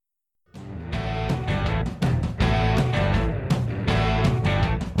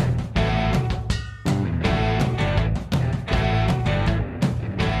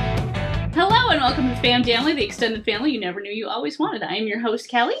Welcome to Fam Family, the extended family you never knew you always wanted. I am your host,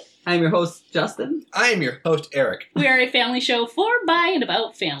 Kelly. I'm your host, Justin. I am your host, Eric. We are a family show for, by, and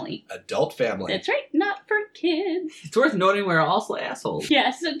about family. Adult family. That's right, not for kids. It's worth noting we're also assholes.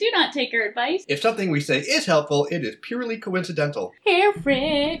 Yes, so do not take our advice. If something we say is helpful, it is purely coincidental.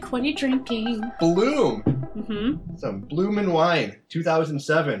 Eric, what are you drinking? Bloom. Mm-hmm. Some Bloomin' Wine,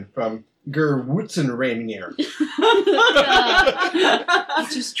 2007, from Gewürzenrainier. It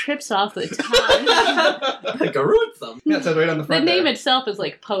just trips off the tongue. Like a root some. Yeah, it says right on the The front name there. itself is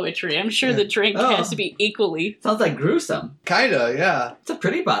like poetry. I'm sure Yeah. the drink Oh. has to be equally. Sounds like gruesome. Kinda, yeah. It's a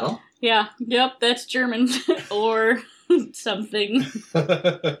pretty bottle. Yeah, yep, that's German. Or something.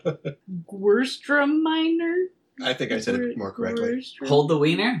 Gewürztraminer? I think I said it more correctly. Gewürztram- Hold the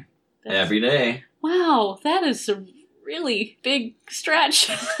wiener That's- every day. Wow, that is a really big stretch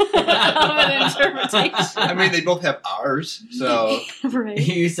of an interpretation. I mean, they both have R's, so... Right.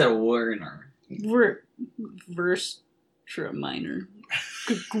 You said Werner. Gewürztraminer.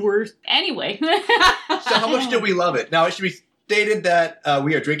 Anyway. So how much do we love it? Now, it should be stated that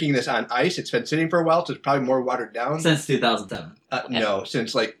we are drinking this on ice. It's been sitting for a while, so it's probably more watered down. Since 2007. No,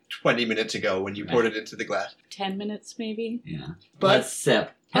 since like 20 minutes ago when you poured it into the glass. 10 minutes, maybe? Yeah. But- Let's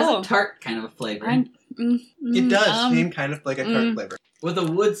sip. Has Oh. a tart kind of a flavor. It does seem kind of like a tart flavor. With a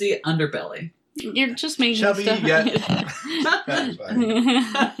woodsy underbelly. You're just making Chubby, stuff. yet- That's fine.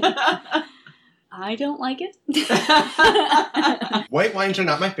 I don't like it. White wines are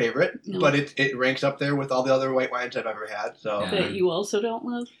not my favorite, No. but it ranks up there with all the other white wines I've ever had. So, Yeah. That you also don't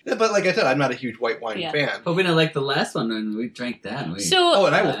love. Yeah, but like I said, I'm not a huge white wine Yeah. fan. But we didn't like the last one when we drank that. And we... So, Oh,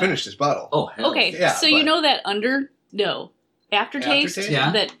 and I will finish this bottle. Oh, hell. okay, Yeah, so you but- know that aftertaste Aftertaste?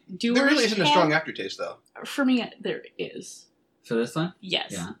 Yeah. that doers There really isn't a have? strong aftertaste, though. For me, there is. For this one?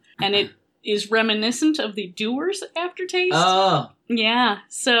 Yes. Yeah. And it is reminiscent of the doers aftertaste. Oh. Yeah,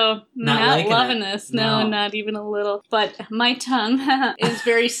 so not liking loving it. this. No, No. not even a little. But my tongue is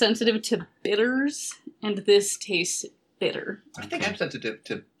very sensitive to bitters, and this tastes bitter. I think I'm sensitive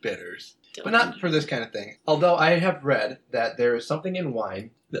to bitters, Don't but not for this kind of thing. Although I have read that there is something in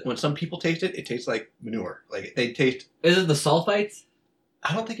wine that when some people taste it, it tastes like manure. Like they taste. Is it the sulfites?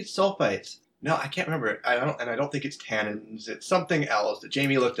 I don't think it's sulfites. No, I can't remember it. I don't think it's tannins. It's something else that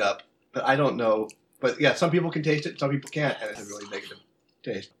Jamie looked up, but I don't know. But yeah, some people can taste it, some people can't, and it's a really negative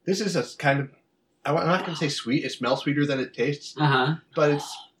taste. This is a kind of, I'm not going to say sweet. It smells sweeter than it tastes, Uh-huh. but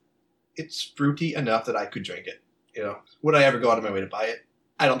it's fruity enough that I could drink it. You know, would I ever go out of my way to buy it?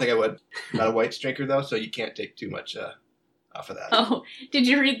 I don't think I would. I'm not a whites drinker though, so you can't take too much off of that. Oh, did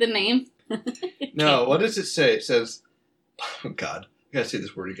you read the name? No, what does it say? It says, oh God, I gotta say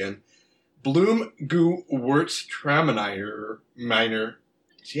this word again. Bloom Gewürztraminer minor.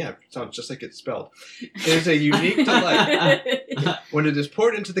 Yeah, it sounds just like it's spelled. It is a unique delight. When it is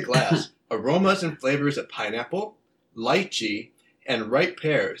poured into the glass, aromas and flavors of pineapple, lychee, and ripe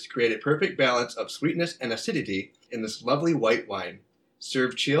pears create a perfect balance of sweetness and acidity in this lovely white wine.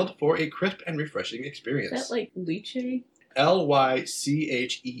 Serve chilled for a crisp and refreshing Is experience. that like lychee?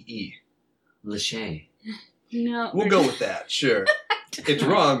 Lychee. Lachey. No. We'll go with that, sure. It's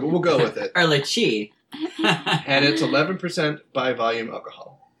wrong, but we'll go with it. Or lychee. And it's 11% by volume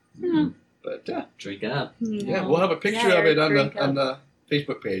alcohol. Hmm. But Drink it up. yeah, we'll have a picture Yeah, of it on drink the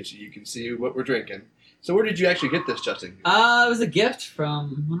Facebook page so you can see what we're drinking. So where did you actually get this, Justin? It was a gift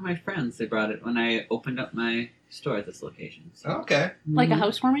from one of my friends. They brought it when I opened up my store at this location. So. Okay. Like a Mhm.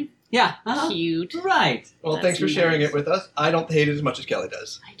 housewarming? Yeah. Uh-huh. Cute. Right. Well, That's thanks for sharing nice. it with us. I don't hate it as much as Kelly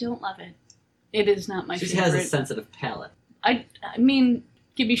does. I don't love it. It is not my She favorite. has a sensitive palate. I mean,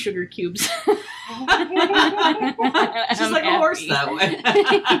 give me sugar cubes. She's like a horse that way.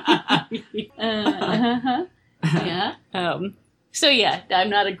 Uh-huh. Yeah. So yeah, I'm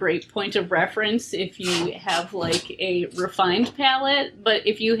not a great point of reference if you have like a refined palate, but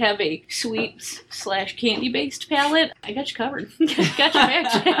if you have a sweet / candy based palate, I got you covered. Got your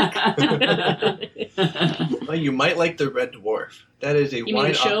back. Well, you might like the Red Dwarf. That is a You mean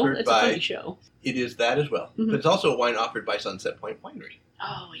wine the show? offered It's a by. funny show. It is that as well, Mhm. but it's also a wine offered by Sunset Point Winery.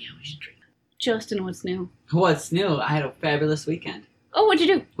 Oh yeah, we should drink. Justin, what's new? What's new? I had a fabulous weekend. Oh, what'd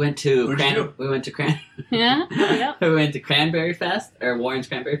you do? Went to What'd you do? we went to Yeah. Yeah. we went to Cranberry Fest or Warren's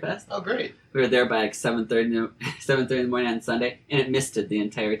Cranberry Fest. Oh, great! We were there by like 7:30 in the morning on Sunday, and it misted the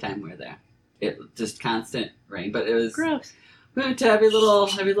entire time we were there. It just constant rain, but it was. Gross. We went to every little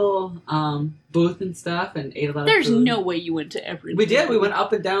booth and stuff, and ate a lot There's of food. no way you went to every. We did. We went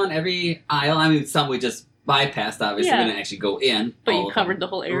up and down every aisle. I mean, some we just bypassed. Obviously, Yeah. we didn't actually go in. But all you of covered them. the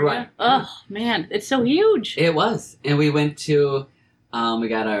whole area. Right. Oh man, it's so huge. It was, and we went to. We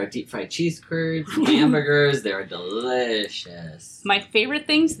got our deep fried cheese curds, hamburgers. They were delicious. My favorite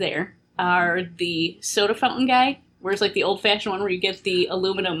things there. are the soda fountain guy, where it's like the old-fashioned one where you get the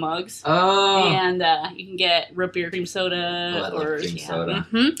aluminum mugs. Oh. And you can get root beer cream soda. I love cream soda.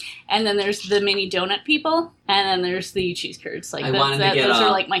 And then there's the mini donut people. And then there's the cheese curds. Like I wanted to get those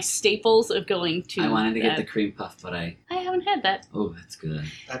are like my staples of going to. I wanted to get the cream puff, but I haven't had that. Oh, that's good.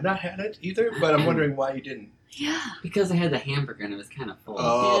 I've not had it either, but I'm wondering why you didn't. Yeah. Because I had the hamburger and it was kind of full.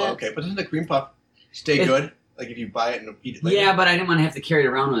 Oh, Yeah. okay. But doesn't the cream puff stay good? Like if you buy it and eat it later? Yeah, but I didn't want to have to carry it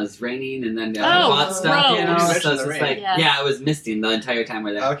around when it was raining and then hot stuff, gross. you know? You So mentioned it's the just rain. like, it was misting the entire time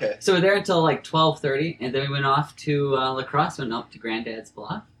we're there. Okay. So we're there until like 12:30, and then we went off to La Crosse, went up to Granddad's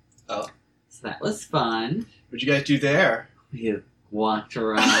Bluff. Oh. So that was fun. What'd you guys do there? We walked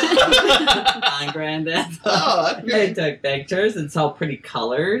around on Granddad's Bluff. Oh, that's They good. took pictures and saw pretty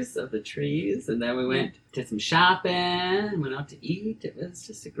colors of the trees, and then we went did some shopping, went out to eat. It was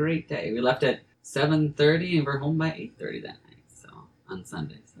just a great day. We left at 7:30 and we're home by 8:30 that night. So on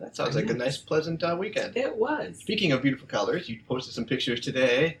Sunday. So That sounds like a nice, pleasant weekend. It was. Speaking of beautiful colors, you posted some pictures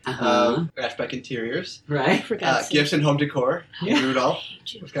today Uh-huh. of Ashback Interiors, Right? Gifts and Home Decor in Yeah. Rudolph,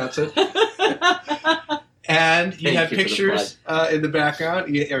 Wisconsin. And you Thank had you for the pictures in the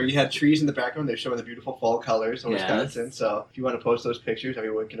background, you had trees in the background. They're showing the beautiful fall colors of Yes. Wisconsin. So if you want to post those pictures,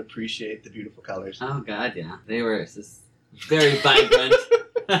 everyone can appreciate the beautiful colors. Oh God, yeah. They were just very vibrant.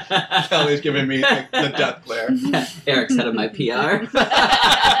 Kelly's giving me the death glare. Eric's head of my PR.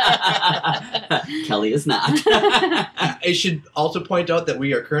 Kelly is not. I should also point out that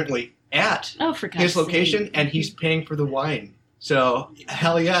we are currently at for God's his location, sake. and he's paying for the wine. So,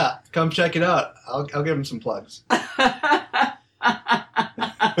 hell yeah, come check it out. I'll give him some plugs.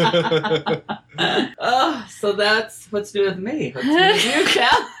 Oh, so that's what's new with me. What's new with you,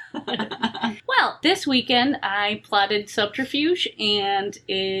 Cal? Well, this weekend I plotted Subterfuge, and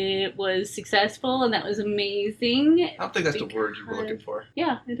it was successful, and that was amazing. I don't think that's the word you were looking for.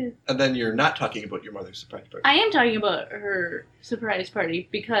 Yeah, it is. And then you're not talking about your mother's surprise party. I am talking about her surprise party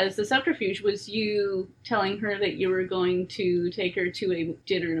because the subterfuge was you telling her that you were going to take her to a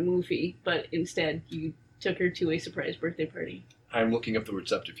dinner and a movie, but instead you took her to a surprise birthday party. I'm looking up the word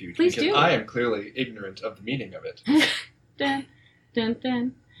subterfuge Please because do. I am clearly ignorant of the meaning of it. Dun, dun,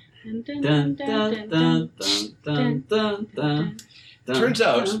 dun. Dun, dun, Dun, dun, dun, dun, dun, dun, dun, dun, dun, Turns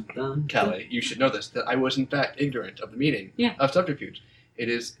out, dun, dun, Kelly, you should know this, that I was in fact ignorant of the meaning of subterfuge. It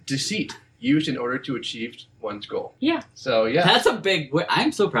is deceit used in order to achieve one's goal. Yeah. So, yeah. That's a big.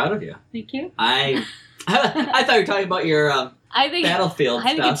 I'm so proud of you. Thank you. I thought you were talking about your I think battlefield I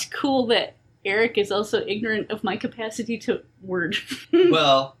think stuff. it's cool that Eric is also ignorant of my capacity to word.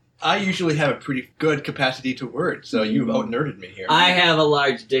 Well, I usually have a pretty good capacity to word, so you've out-nerded me here. I have a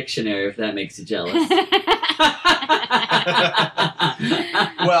large dictionary, if that makes you jealous.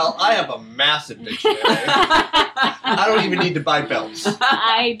 Well, I have a massive dictionary. I don't even need to buy belts.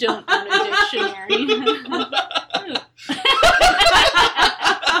 I don't own a dictionary.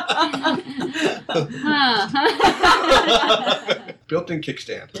 Built-in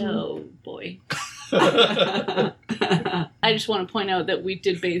kickstand. Oh boy. I just want to point out that we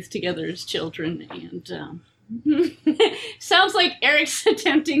did bathe together as children, and sounds like Eric's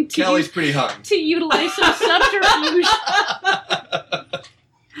attempting to Kelly's pretty hung. to utilize some subterfuge.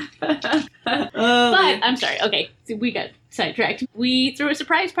 But I'm sorry. Okay, so we got sidetracked. We threw a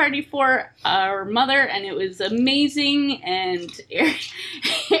surprise party for our mother, and it was amazing. And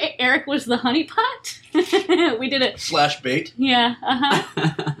Eric was the honeypot. We did it. Slash bait. Yeah.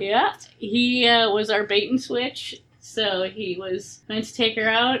 Yeah. He was our bait and switch. So he was meant to take her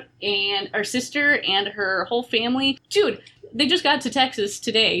out, and our sister and her whole family. Dude, they just got to Texas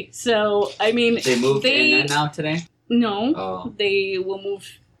today. So, I mean, They moved in there now today? No. Oh. They will move.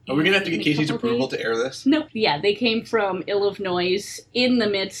 Are we going to have to get in a Casey's couple approval days. to air this? Nope. Yeah, they came from Illinois in the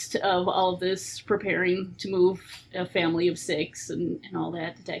midst of all of this, preparing to move a family of 6 and all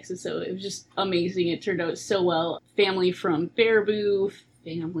that to Texas. So it was just amazing. It turned out so well. Family from Baraboo,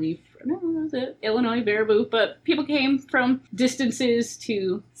 Illinois, Baraboo, but people came from distances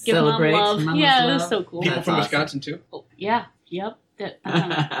to give Celebrate mom love. Mama's Yeah, it was love. so cool. People That's from awesome. Wisconsin, too? Oh, yeah, yep. That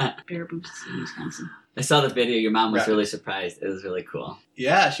Baraboo's in Wisconsin. I saw the video. Your mom was Right. really surprised. It was really cool.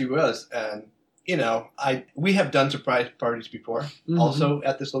 Yeah, she was. And, you know, we have done surprise parties before, also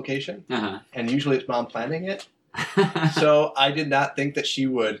at this location. Uh-huh. And usually it's mom planning it. So I did not think that she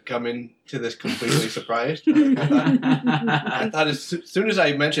would come into this completely surprised. I thought as soon as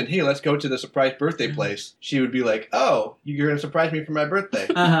I mentioned, hey, let's go to the surprise birthday place, she would be like, oh, you're going to surprise me for my birthday.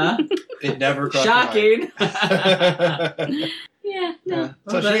 Uh-huh. It never crossed my mind. Shocking. Yeah, no. Yeah.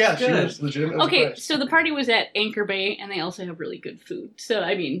 Oh, So that's she good. was legitimately Okay, surprised. so the party was at Anchor Bay, and they also have really good food. So,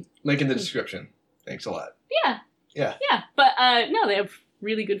 I mean, Link in the description. Thanks a lot. yeah. Yeah. Yeah, but no, they have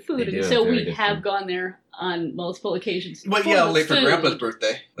really good food, They do and have so very we good have food. gone there on multiple occasions. But for yeah, the like for food. Grandpa's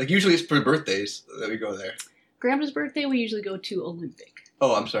birthday. Like usually it's for birthdays that we go there. Grandpa's birthday, we usually go to Olympic.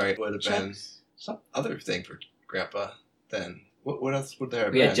 Oh, I'm sorry. It would have been Chuck's. some other thing for Grandpa then. What else would there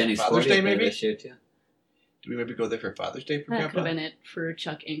have We been? had Jenny's Father's 40th Day, there maybe? this year too. Do we maybe go there for Father's Day for That could Grandpa? have been it for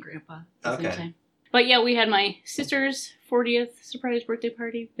Chuck and Grandpa at the Okay. same time. But yeah, we had my sister's 40th surprise birthday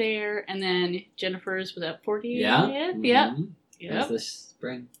party there, and then Jennifer's was at 40th. Yeah. Yeah. Mhm. Yep. That's this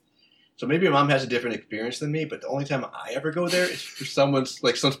spring. So maybe Mom has a different experience than me, but the only time I ever go there is for someone's,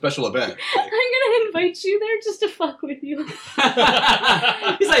 like, some special event. I'm Like, gonna invite you there just to fuck with you. He's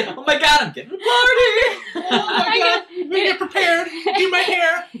like, oh my god, I'm getting a party! oh my god, let me get prepared. Do my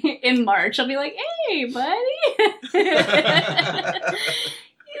hair. In March, I'll be like, hey, buddy.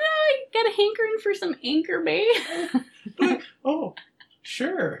 You know, I got a hankering for some Anchor Bay. Like, oh,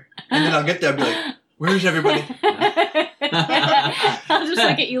 sure. And then I'll get there and be like, where's everybody? I'll just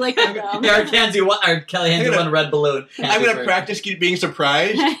look at you like a dumb. Yeah, Kelly hands you one red balloon. I'm going to practice being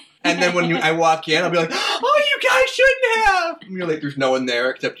surprised. And then when I walk in, I'll be like, oh, you guys shouldn't have. And you're like, there's no one there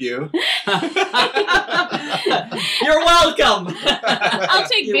except you. You're welcome! I'll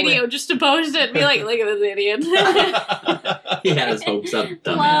take You video just to post it and be like, look at this idiot. He had his hopes up,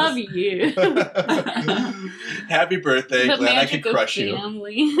 Love dumbass. you. Happy birthday. The Glad I could magic of crush you.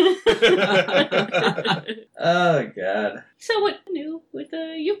 family. Oh, God. So what new with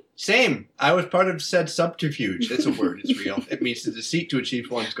you? Same. I was part of said subterfuge. It's a word. It's real. It means the deceit to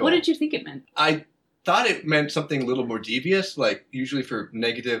achieve one's goal. What did you think it meant? I thought it meant something a little more devious, like usually for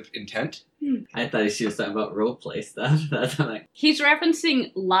negative intent. I thought she was talking about roleplay stuff. That's like, He's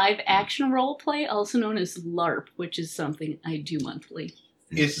referencing live action role play, also known as LARP, which is something I do monthly.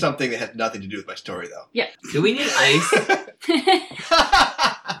 It's something that has nothing to do with my story, though. do we need ice?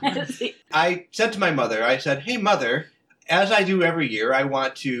 I said to my mother, I said, hey, Mother, as I do every year, I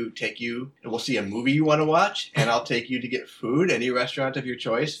want to take you, and we'll see a movie you want to watch, and I'll take you to get food, any restaurant of your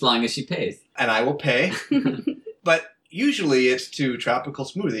choice, As long as she pays. and I will pay. But usually it's to Tropical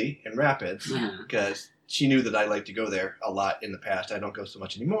Smoothie in Rapids, because she knew that I like to go there a lot in the past. I don't go so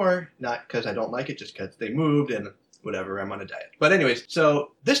much anymore, not because I don't like it, just because they moved and whatever, I'm on a diet. But anyways,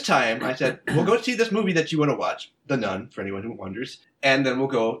 so this time I said, we'll go see this movie that you want to watch, The Nun, for anyone who wonders, and then we'll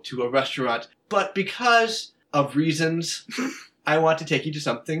go to a restaurant. But because of reasons, I want to take you to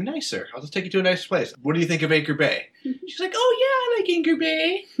something nicer. I'll just take you to a nice place. What do you think of Anchor Bay? She's like, oh yeah, I like Anchor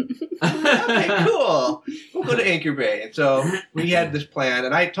Bay. Okay, cool. We'll go to Anchor Bay. And so we had this plan,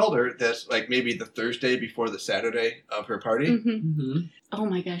 and I told her this like maybe the Thursday before the Saturday of her party. Mhm. Mm-hmm. Oh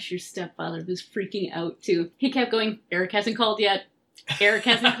my gosh, your stepfather was freaking out too. He kept going, Eric hasn't called yet. Eric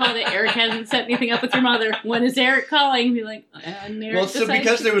hasn't called it. Eric hasn't set anything up with your mother. When is Eric calling? Be like, and Eric Well, so decides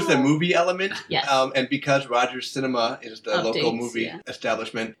because to there was the call. movie element, Yes. and because Rogers Cinema is the local Updates, movie yeah.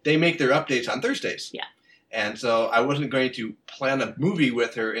 establishment, they make their updates on Thursdays. Yeah. And so I wasn't going to plan a movie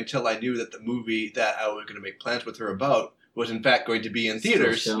with her until I knew that the movie that I was going to make plans with her about was in fact going to be in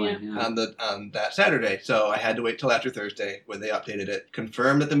theaters Still showing, yeah. on that Saturday. So I had to wait till after Thursday when they updated it,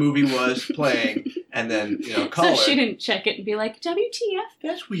 confirm that the movie was playing, and then call So her. she didn't check it and be like, WTF?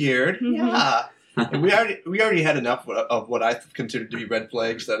 That's weird. Mhm. Yeah. And we already had enough of what I considered to be red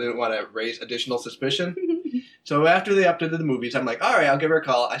flags that I didn't want to raise additional suspicion. So after they updated the movies, I'm like, all right, I'll give her a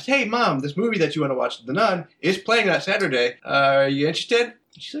call. I say, hey, Mom, this movie that you want to watch, The Nun, is playing that Saturday. Are you interested?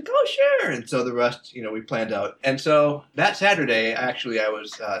 She's like, oh, sure. And so the rest, we planned out. And so that Saturday, actually, I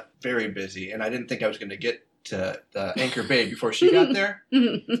was very busy, and I didn't think I was going to get to the Anchor Bay before she got there.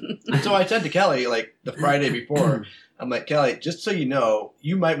 And so I said to Kelly, like, the Friday before, I'm like, Kelly, just so you know,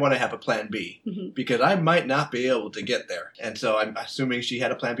 you might want to have a plan B Mhm. because I might not be able to get there. And so I'm assuming she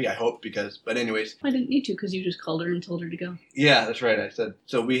had a plan B, I hope, but anyways, I didn't need to because you just called her and told her to go. yeah, that's right. I said,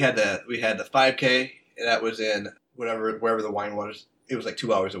 so we had the 5K that was in wherever the wine was. It was like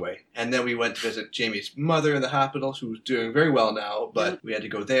 2 hours away. And then we went to visit Jamie's mother in the hospital, who's doing very well now, but we had to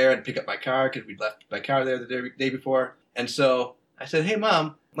go there and pick up my car because we'd left my car there the day before. And so I said, hey,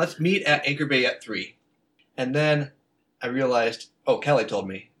 Mom, let's meet at Anchor Bay at 3. And then I realized, Kelly told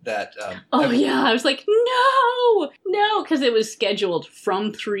me that... I was like, no, because it was scheduled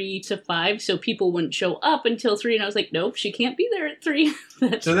from 3 to 5, so people wouldn't show up until 3, and I was like, nope, she can't be there at 3.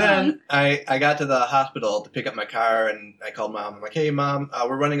 That's So wrong. then I got to the hospital to pick up my car, and I called Mom. I'm like, hey, Mom,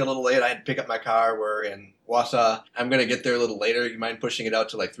 we're running a little late. I had to pick up my car. We're in Wausau. I'm going to get there a little later. You mind pushing it out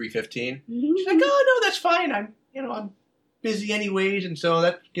to like 3:15? She's like, oh, no, that's fine. I'm busy anyways, and so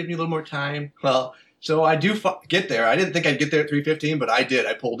that gives me a little more time. Well, so I do get there. I didn't think I'd get there at 3:15, but I did.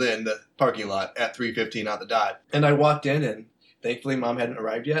 I pulled in the parking lot at 3:15 on the dot. And I walked in, and thankfully Mom hadn't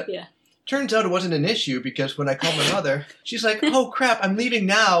arrived yet. Yeah. Turns out it wasn't an issue because when I called my mother, she's like, "Oh crap, I'm leaving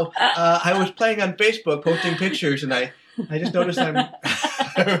now. I was playing on Facebook, posting pictures, and I just noticed I'm."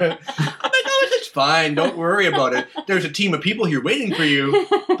 I'm like, "Oh, it's fine. Don't worry about it. There's a team of people here waiting for you.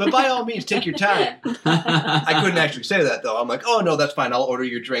 But by all means, take your time." I couldn't actually say that though. I'm like, "Oh no, that's fine. I'll order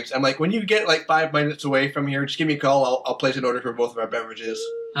your drinks." I'm like, "When you get like 5 minutes away from here, just give me a call. I'll place an order for both of our beverages."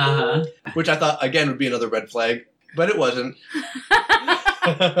 Which I thought again would be another red flag, but it wasn't.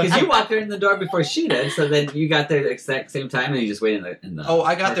 Because you walked her in the door before she did, so then you got there at the exact same time, and you just waited in the Oh,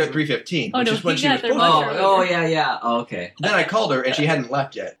 I got there at 3:15, which is when she was supposed to. Oh, yeah. Oh, okay. Then I called her, and she hadn't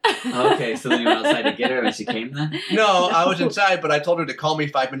left yet. Okay, so then you went outside to get her, and she came then? No, I was inside, but I told her to call me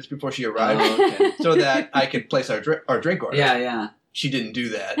 5 minutes before she arrived, okay. so that I could place our drink order. Yeah. She didn't do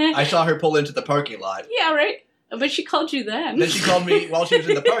that. I saw her pull into the parking lot. Yeah, right. But she called you then. Then she called me while she was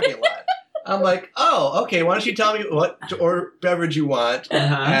in the parking lot. I'm like, "Oh, okay. Why don't you tell me what or beverage you want?"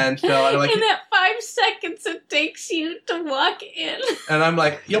 And so I'm like, in that 5 seconds it takes you to walk in. and I'm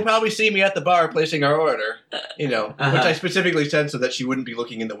like, "You'll probably see me at the bar placing our order," which I specifically said so that she wouldn't be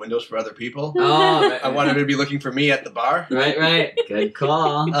looking in the windows for other people. Oh, right. I wanted her to be looking for me at the bar. Right. Good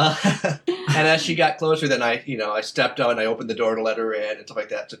call. And as she got closer, then I stepped out and I opened the door to let her in and stuff like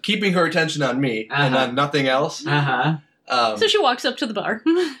that. So keeping her attention on me and on nothing else. So she walks up to the bar.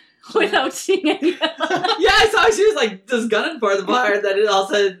 Without seeing any. Yeah, I saw she was like just gunning for the bar, and then it all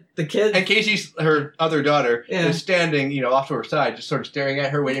said the kids. And Casey's, her other daughter, is standing, off to her side, just sort of staring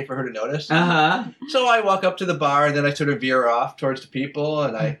at her, waiting for her to notice. So I walk up to the bar, and then I sort of veer off towards the people,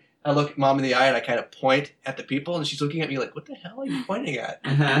 and I look Mom in the eye, and I kind of point at the people, and she's looking at me like, "What the hell are you pointing at?"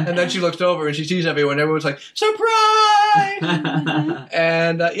 And then she looks over, and she sees everyone. Everyone's like, "Surprise!"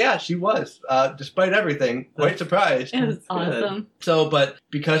 And she was, despite everything, quite surprised. It was awesome. So, but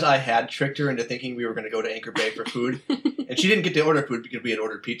because I had tricked her into thinking we were going to go to Anchor Bay for food, and she didn't get to order food because we had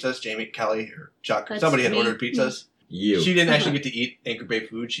ordered pizzas, Jamie, Kelly, or Chuck, somebody had ordered pizzas. She didn't actually get to eat Anchor Bay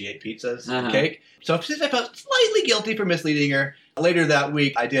food. She ate pizzas and cake. So since I felt slightly guilty for misleading her, later that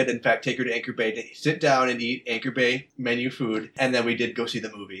week I did in fact take her to Anchor Bay to sit down and eat Anchor Bay menu food, and then we did go see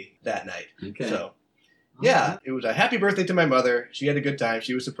the movie that night. Okay. So it was a happy birthday to my mother. She had a good time.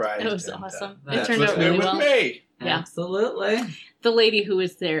 She was surprised. It was awesome. It That's turned what's out new really with well. me. Yeah. Absolutely. The lady who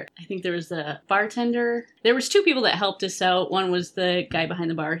was there, I think there was a bartender. There was 2 people that helped us out. One was the guy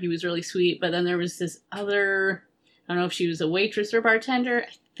behind the bar. He was really sweet. But then there was this other, I don't know if she was a waitress or bartender.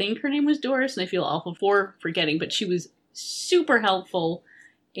 I think her name was Doris, and I feel awful for forgetting. But she was super helpful.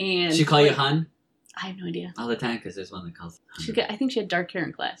 And she call you hun? I have no idea. All the time, because there's one that calls hun. I think she had dark hair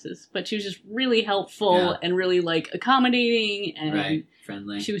and glasses. But she was just really helpful and really, accommodating. And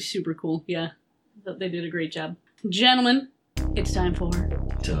friendly. She was super cool. Yeah. I thought they did a great job. Gentlemen, it's time for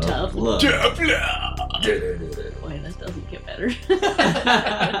Tough Love. Tough Love. Boy, that doesn't get better.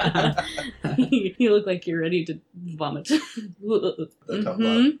 You look like you're ready to vomit. Tough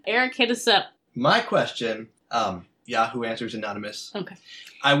Love. Eric, hit us up. My question, Yahoo Answers Anonymous. Okay.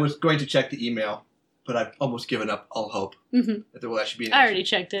 I was going to check the email, but I've almost given up all hope that there will actually be an I answer. already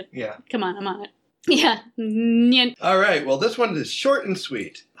checked it. Yeah. Come on, I'm on it. Yeah. Nyan. All right. Well, this one is short and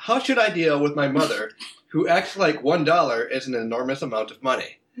sweet. How should I deal with my mother, who acts like $1 is an enormous amount of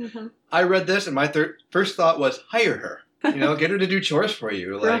money? I read this, and my first thought was hire her. Get her to do chores for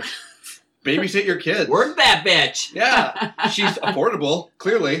you, like babysit your kids. Work that bitch. Yeah, she's affordable,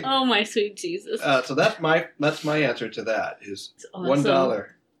 clearly. Oh my sweet Jesus! So that's my answer to that is awesome.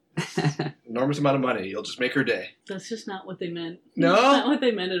 $1. Enormous amount of money. You'll just make her day. That's just not what they meant. No? That's not what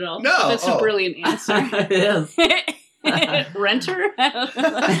they meant at all. No. That's a brilliant answer. It is. Rent her?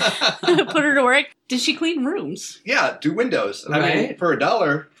 Put her to work? Did she clean rooms? Yeah, do windows. I mean, for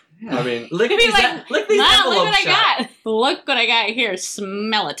 $1, I mean... Look Maybe these Mom, look what I got. Look what I got here.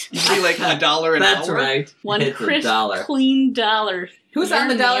 Smell it. It'd be like $1 an hour. That's right. One it's crisp, $1. clean dollar. Who's on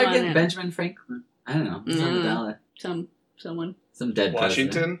the dollar Your name again? on it. Benjamin Franklin? I don't know. Who's on the dollar? Someone. Some dead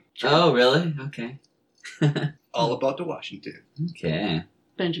Washington. President. Oh, really? Okay. All about the Washington. Okay.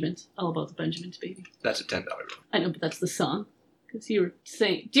 Benjamins. All about the Benjamins, baby. That's a $10 bill. I know, but that's the song. Because you were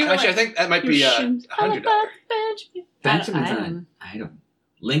saying... Actually, I think that might be $100. Benjamin's I on it. I don't...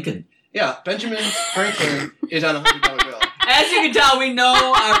 Lincoln. Yeah, Benjamin Franklin is on a $100 bill. As you can tell, we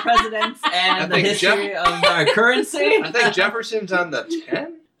know our presidents and the history of our currency. I think Jefferson's on the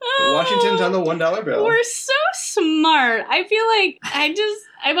 10. Washington's on the $1 bill. We're so smart. I feel like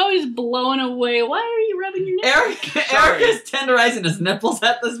I'm always blown away. Why are you rubbing your nipples? Eric is tenderizing his nipples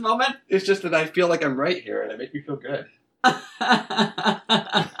at this moment. It's just that I feel like I'm right here, and it makes me feel good. I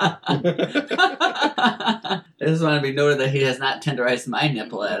just want to be noted that he has not tenderized my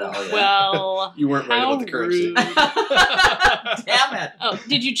nipple at all yet. Well, You weren't right how about the currency. rude. Damn it. Oh,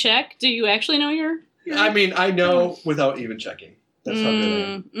 did you check? Do you actually know your? I mean, I know without even checking. That's how good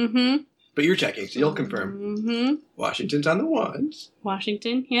I am. Mm-hmm. But you're checking, so you'll confirm. Mm-hmm. Washington's on the ones.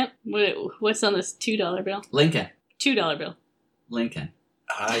 Washington. Yep. What's on this $2 bill? Lincoln. $2 bill. Lincoln.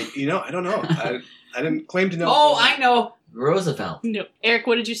 I don't know. I didn't claim to know. Oh, I know. Roosevelt. Nope. Eric,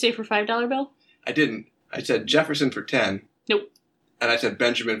 what did you say for $5 bill? I didn't. I said Jefferson for 10. Nope. And I said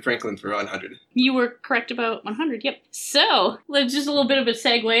Benjamin Franklin for 100. You were correct about 100. Yep. So, just a little bit of a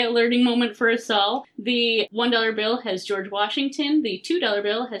segue, a learning moment for us all. The $1 bill has George Washington. The $2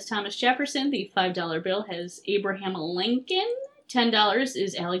 bill has Thomas Jefferson. The $5 bill has Abraham Lincoln. $10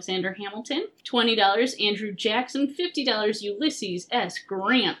 is Alexander Hamilton. $20 Andrew Jackson. $50 Ulysses S.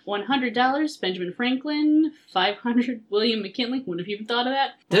 Grant. $100 Benjamin Franklin. $500 William McKinley. Wouldn't have even thought of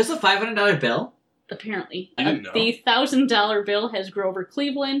that. There's a $500 bill? Apparently. I didn't know. The $1,000 bill has Grover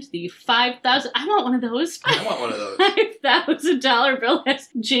Cleveland. The $5,000... I want one of those. I want one of those. $5,000 bill has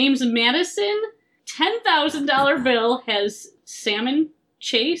James Madison. $10,000 bill has Salmon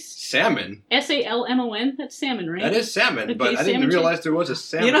Chase. Salmon? Salmon. That's salmon, right? That is salmon, Okay, but I didn't salmon realize there was a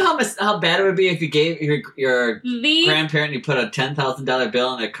salmon. You know how bad it would be if you gave your The grandparent, you put a $10,000 bill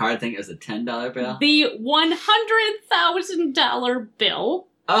on their card thinking it was a $10 bill? the $100,000 bill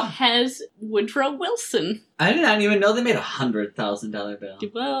Oh, has Woodrow Wilson. I did not even know they made a $100,000 bill.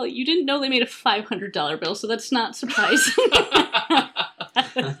 Well, you didn't know they made a $500 bill, so that's not surprising.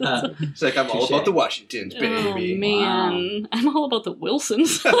 It's like I'm all Touche. about the Washingtons, baby. Oh, man. I'm all about the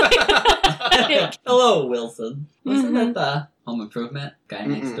Wilsons. Hello, Wilson. Wasn't Mhm. that the Home Improvement guy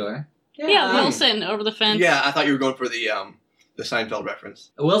next Mm-mm. door? Yeah, Wilson over the fence. Yeah, I thought you were going for the Seinfeld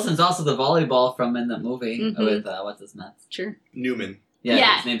reference. Wilson's also the volleyball from in that movie Mhm. with what's his nuts? Sure. Newman. Yeah,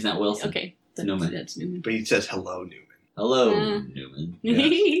 Yeah. his name's not Wilson. Okay. Newman. That's Newman. But he says hello, Newman. Hello, Mm. Newman.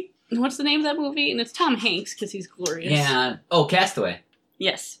 Yes. What's the name of that movie? And it's Tom Hanks because he's glorious. Yeah. Oh, Castaway.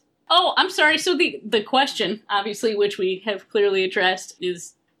 Yes. Oh, I'm sorry. So the question, obviously, which we have clearly addressed,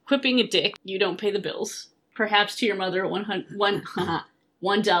 is quipping a dick. You don't pay the bills. Perhaps to your mother,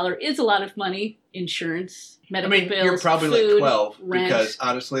 $1 is a lot of money. Insurance, I medical mean, bills, you're probably food, like 12 rent. because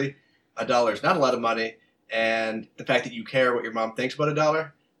honestly, $1 is not a lot of money, and the fact that you care what your mom thinks about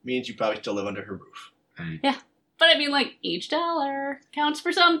 $1 means you probably still live under her roof. Right. But I mean, like, each dollar counts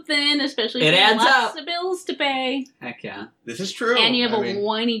for something, especially if It you have adds lots up. of bills to pay. Heck yeah. This is true. And you have I a mean,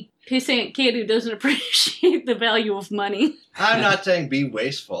 whiny, pissant kid who doesn't appreciate the value of money. I'm not saying be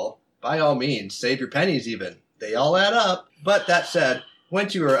wasteful. By all means, save your pennies even. They all add up. But that said,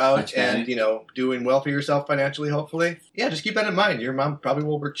 once you are out Okay. and, doing well for yourself financially, hopefully, yeah, just keep that in mind. Your mom probably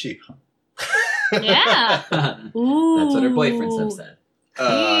will work cheap. Yeah. That's Ooh. what her boyfriends have said.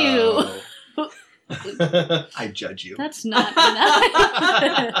 Oh. I judge you. That's not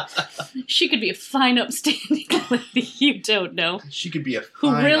She could be a fine, upstanding lady you don't know. She could be a Who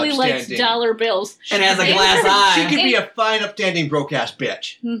fine, really likes upstanding... dollar bills. And has a She- glass She eye. could be a fine, upstanding, broke-ass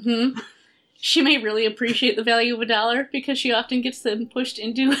bitch. Mm-hmm. She may really appreciate the value of $1 because she often gets them pushed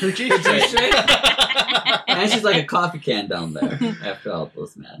into Her jeans. And she's like a coffee can down there after all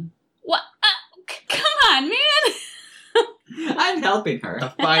those men. What? Come on, man! I'm helping her. A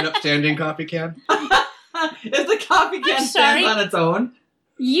fine, upstanding coffee can. If the coffee can I'm stands sorry. on its own,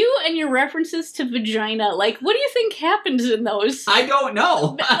 You and your references to vagina, like, what do you think happens in those? I don't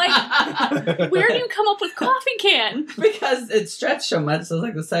know. Where do you come up with coffee can? Because it's stretched so much, so it's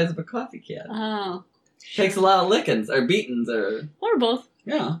like the size of a coffee can. Oh. Takes a lot of lickings, or beatings, or, Or both.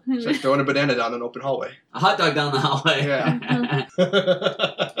 yeah. It's like throwing a banana down an open hallway. A hot dog down the hallway. Yeah.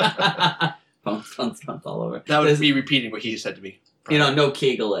 Bounce all over. That was There's- me repeating what he said to me. no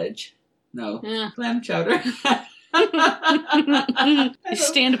kegelage. No. Yeah. Clam chowder. I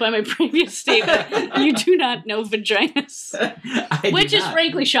stand by my previous statement. You do not know vaginas. I do Which is not.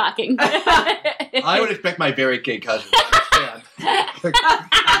 frankly shocking. I would expect my very gay cousin to understand.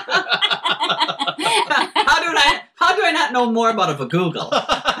 How do I not know more about a Google?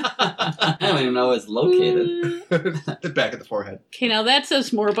 I don't even know where it's located. The back of the forehead. Okay, now that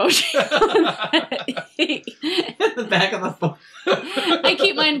says more about you. The back of the phone. I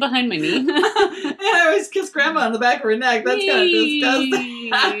keep mine behind my knee. And I always kiss grandma on the back of her neck. That's kind of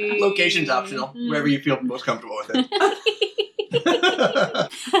disgusting. Location's optional. Wherever you feel most comfortable with it. I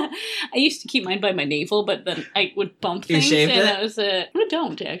used to keep mine by my navel, but then I would bump You things, shaved and it? I was I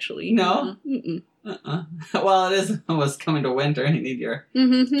don't actually. No? Mm-mm. Well, it is almost coming to winter, and you need your.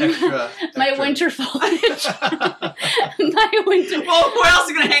 Mm-hmm. Extra. My winter foliage. My winter. Well, where else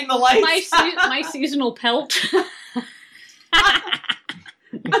are you gonna hang the lights? My seasonal pelt.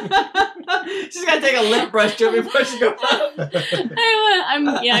 She's gotta take a lip brush to it before she goes up.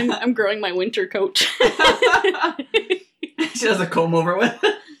 I'm growing my winter coat. She has a comb over with.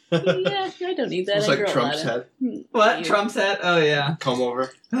 Yeah, I don't need that. It's I like grow a Trump's lot of- head. What? You- Trump's hat? Oh, yeah. Comb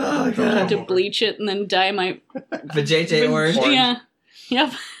over. Oh, I have to over. bleach it and then dye my. Vajayjay orange. Orange. Yeah.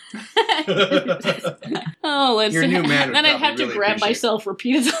 Yep. Oh, let's Your see. new man would Then I'd probably have to really grab appreciate myself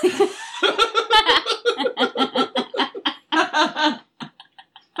repeatedly.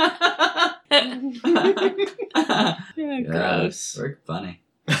 Gross. We're funny.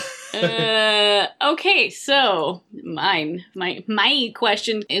 Okay, so my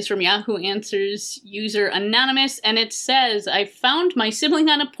question is from Yahoo Answers user Anonymous, and it says, I found my sibling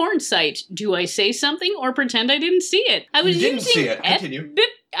on a porn site. Do I say something or pretend I didn't see it? I was You didn't using see it. Continue.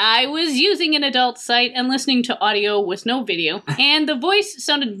 I was using an adult site and listening to audio with no video, and the voice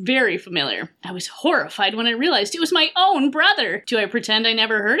sounded very familiar. I was horrified when I realized it was my own brother. Do I pretend I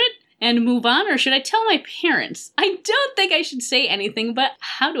never heard it and move on, or should I tell my parents? I don't think I should say anything, but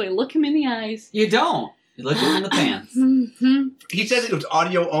how do I look him in the eyes? You don't. You look him in the pants. Mm-hmm. He says it was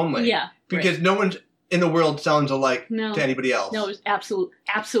audio only. Yeah. Because no one in the world sounds alike No. to anybody else. No, it was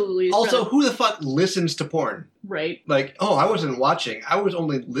absolutely his Also, brother. who the fuck listens to porn? Right. Like, oh, I wasn't watching. I was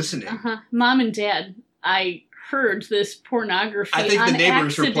only listening. Uh-huh. Mom and Dad, I heard this pornography I think on the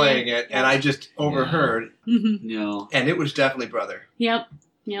neighbors accident. were playing it, and I just overheard, Mm-hmm. No. and it was definitely brother. Yep.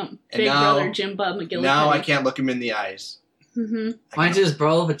 Big now- brother Jim Bob McGillicuddy. Now I can't look him in the eyes. Mm-hmm. Why don't you just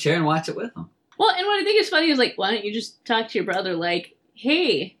roll up a chair and watch it with him? Well, and what I think is funny is, like, why don't you just talk to your brother, like,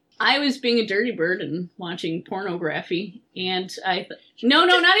 hey, I was being a dirty bird and watching pornography, and no,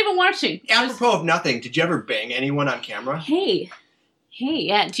 not even watching. I was- Apropos of nothing, did you ever bang anyone on camera? hey,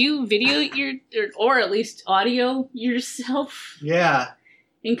 yeah, do you video or at least audio yourself Yeah.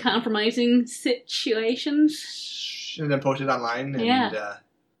 in compromising situations? And then post it online. And, Yeah.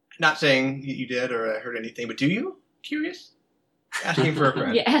 not saying you did or heard anything, but do you? Curious? Asking for a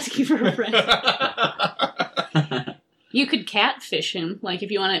friend. Yeah, asking for a friend. You could catfish him. Like,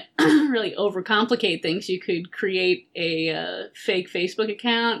 if you want to really overcomplicate things, you could create a fake Facebook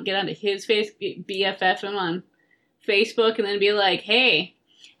account, get onto his BFF him on Facebook, and then be like, hey,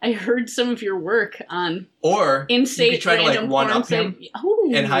 I heard some of your work on Or insane you could try to, like, random one-up porn him site.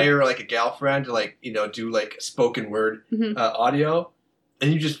 Ooh. and hire like a gal friend to do like spoken word Mhm. audio,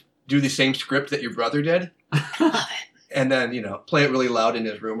 and you just do the same script that your brother did, Love it. and then really loud in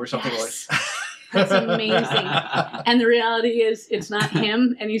his room or something Yes. like. That's amazing. And the reality is, it's not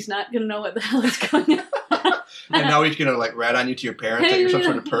him, and he's not going to know what the hell is going on. And now he's gonna like rat on you to your parents that you're some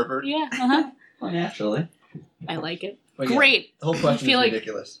sort of pervert. Yeah, uh-huh. Well, naturally. I like it. But yeah, Great. the whole question feel is like-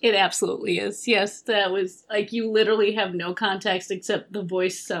 ridiculous. It absolutely is. Yes, that was, like, you literally have no context except the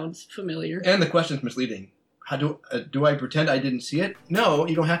voice sounds familiar. And the question's misleading. How do I pretend I didn't see it? No,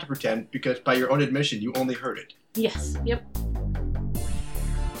 you don't have to pretend because by your own admission, you only heard it. Yes, yep.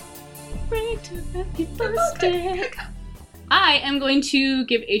 Break to happy birthday. I am going to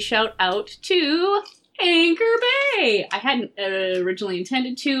give a shout out to Anchor Bay. I hadn't originally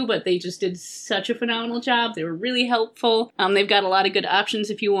intended to, but they just did such a phenomenal job. They were really helpful. They've got a lot of good options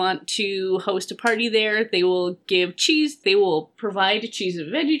if you want to host a party there. They will give cheese. They will provide cheese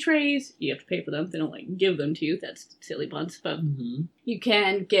and veggie trays. You have to pay for them. They don't like give them to you. That's silly buns. But Mm-hmm. you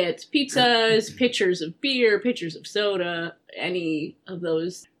can get pizzas, pitchers of beer, pitchers of soda, any of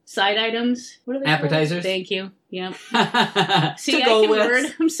those side items. What are they called? Appetizers? Thank you. Yep. See, to I go can with.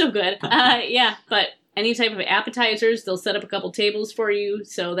 word. I'm so good. Yeah, but any type of appetizers, they'll set up a couple tables for you.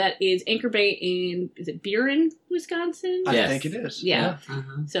 So that is Anchor Bay in, is it Buren, Wisconsin? I Yes. think it is. Yeah.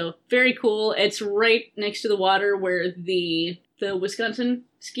 Uh-huh. So very cool. It's right next to the water where the Wisconsin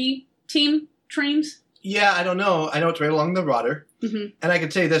ski team trains. Yeah, I don't know. I know it's right along the water. Mhm. And I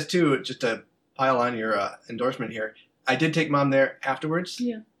could say this too, just to pile on your endorsement here. I did take Mom there afterwards.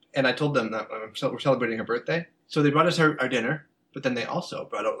 Yeah. And I told them that we're celebrating her birthday. So they brought us our dinner, but then they also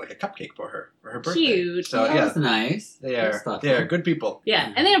brought out like a cupcake for her birthday. Cute. So That yeah, was nice. they That's are thoughtful. good people.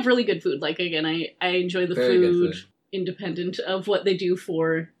 Yeah, and they have really good food. Like, again, I enjoy the Very good food, food. independent of what they do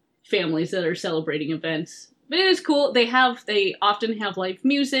for families that are celebrating events. But it is cool. They often have live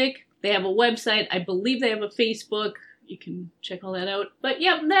music. They have a website. I believe they have a Facebook. You can check all that out. But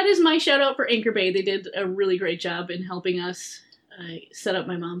yeah, that is my shout out for Anchor Bay. They did a really great job in helping us set up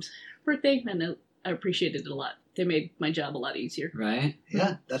my mom's birthday, and I appreciated it a lot. They made my job a lot easier. Right?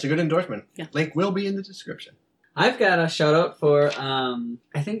 Yeah, that's a good endorsement. Yeah. Link will be in the description. I've got a shout out for,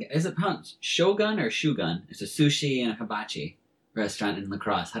 I think, is it pronounced Shogun or Shugun? It's a sushi and hibachi restaurant in La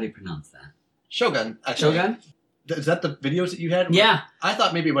Crosse. How do you pronounce that? Shogun. Actually. Shogun? Is that the videos that you had? Yeah. I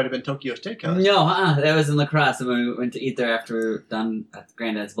thought maybe it might have been Tokyo Steakhouse. No, that was in La Crosse, and we went to eat there after we were done at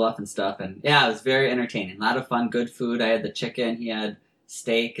Granddad's Bluff and stuff. And yeah, it was very entertaining. A lot of fun, good food. I had the chicken, he had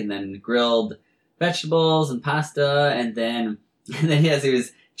steak, and then grilled vegetables and pasta. And then as he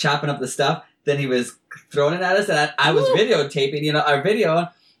was chopping up the stuff, then he was throwing it at us, and I was videotaping, our video,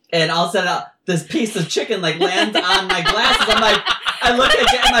 and all of a sudden this piece of chicken lands on my glasses. I'm like, I look at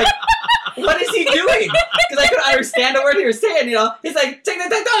Jack, I'm like, what is he doing? Because I couldn't understand a word he was saying, He's like, take that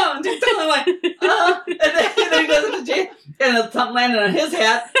down. I'm like, and then he does it to Jay, and something landed on his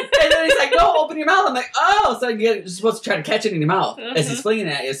hat, and then he's like, no, open your mouth. I'm like, oh, so you're supposed to try to catch it in your mouth as he's flinging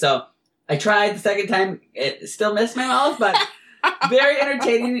it at you. So I tried the second time, it still missed my mouth, but very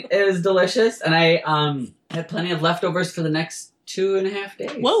entertaining. It was delicious, and I had plenty of leftovers for the next 2.5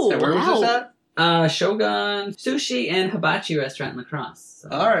 days. Whoa! And where was this at? Shogun Sushi and Hibachi Restaurant in La Crosse. So.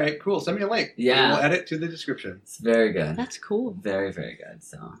 All right, cool. Send me a link. Yeah. We'll add it to the description. It's very good. That's cool. Very, very good.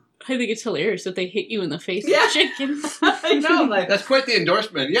 So I think it's hilarious that they hit you in the face Yeah. with chicken. I know. Like That's quite the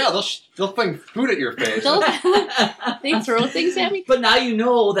endorsement. Yeah, they'll fling food at your face. They throw things at me. But now you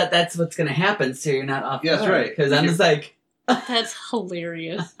know that that's what's going to happen, so you're not off. Yeah, that's right. Because I'm just like, That's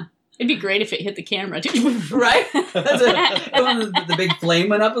hilarious. It'd be great if it hit the camera. right? That's it. When the big flame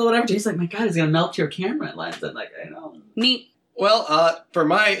went up or whatever, Jason's like, my God, it's going to melt your camera lens. I'm like, I know. Neat. Well, for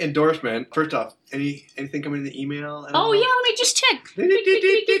my endorsement, first off, anything coming in the email? I don't Oh know. yeah, let me just check.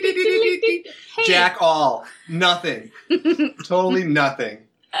 Hey. Jack all. Nothing. Totally nothing.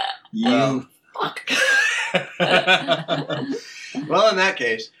 You Fuck. Well, in that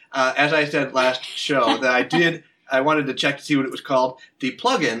case, as I said last show, that I wanted to check to see what it was called. The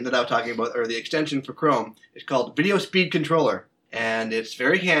plugin that I was talking about, or the extension for Chrome, is called Video Speed Controller. And it's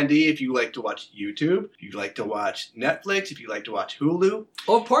very handy if you like to watch YouTube, if you like to watch Netflix, if you like to watch Hulu.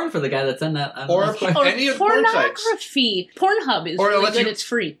 or porn for the guy that's in that. Or Or any of the porn sites. pornography. Pornhub is Or really unless good. you- It's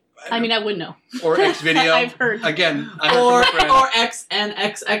free. I mean, I wouldn't know. Or Xvideo. I've heard. Again, I heard from a friend. or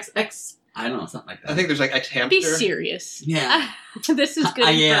XNXX. I don't know, something like that. I think there's like X-Hamster. Be serious. Yeah. This is good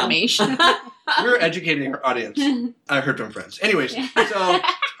I am. information. We're educating our audience. I heard from friends. Anyways, so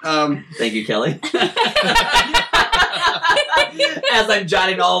Thank you, Kelly. As I'm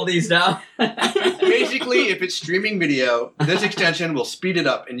jotting all of these down. basically, if it's streaming video, this extension will speed it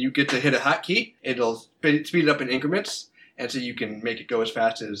up, and you get to hit a hotkey. It'll speed it up in increments, and so you can make it go as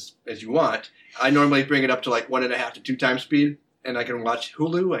fast as you want. I normally bring it up to like 1.5 to 2 times speed, and I can watch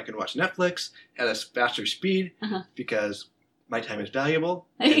Hulu, I can watch Netflix at a faster speed because my time is valuable,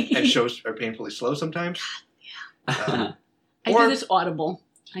 and shows are painfully slow sometimes. I Or- do this Audible.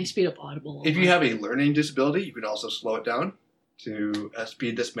 I speed up Audible. If you have a learning disability, you can also slow it down to a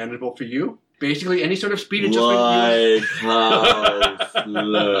speed that's manageable for you. Basically, any sort of speed adjustment. how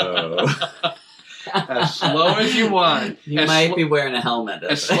slow. As slow as you want. You As might sl- be wearing a helmet.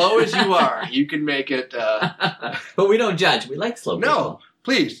 As slow as you are, you can make it. But we don't judge. We like slow No,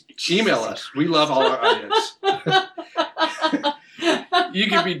 please email us. We love all our audience. You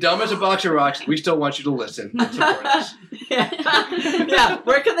can be dumb as a box of rocks. We still want you to listen and support us. Yeah.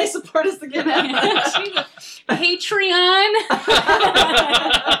 Where can they support us again? Patreon.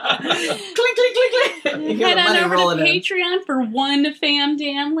 Click, click, click, click. You hear Head the on money over rolling to in. Patreon for one fam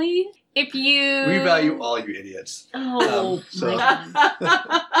damly. If you We value all you idiots. Oh so- my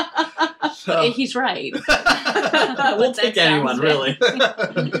god. So. He's right. We'll That take sounds anyone, it. really.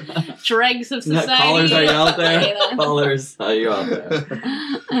 Dregs of society. Callers, are you out there? Yeah. Callers, are you out there?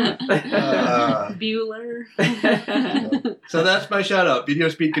 Bueller. So that's my shout out. Video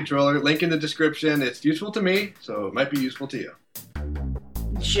Speed Controller. Link in the description. It's useful to me, so it might be useful to you.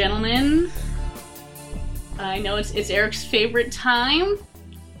 Gentlemen, I know it's Eric's favorite time.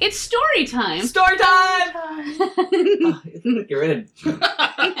 It's story time. Story time! Oh, get rid of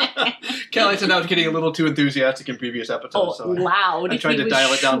Kelly said I was getting a little too enthusiastic in previous episodes. Oh, so loud. I tried He to was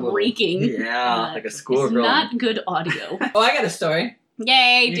dial it down a little. shrieking. Yeah, like a It's schoolgirl. not good audio. Oh, I got a story.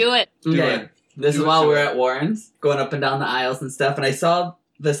 Yay, do it. Do Okay. it. This Do is it, while do we were it. at Warren's, going up and down the aisles and stuff, and I saw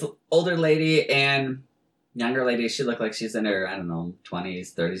this older lady and younger lady. She looked like she's in her,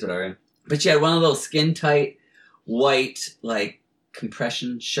 20s, 30s, whatever. But she had one of those skin-tight, white, like,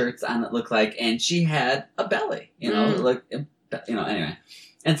 compression shirts on that looked like, and she had a belly, anyway.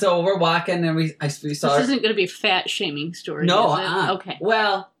 And so we're walking, and we saw This her. isn't going to be a fat shaming story. No, is it? Okay.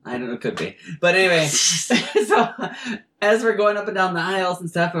 Well, I don't know, it could be. But anyway, so as we're going up and down the aisles and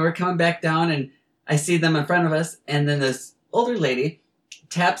stuff, and we're coming back down, and I see them in front of us, and then this older lady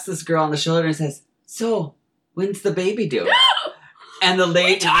taps this girl on the shoulder and says, "So, when's the baby due?" And the We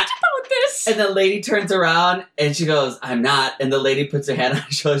lady talked about this. and the lady turns around and she goes, "I'm not." And the lady puts her hand on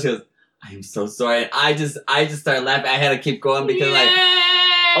her shoulder. She goes, I'm so sorry. I just started laughing. I had to keep going because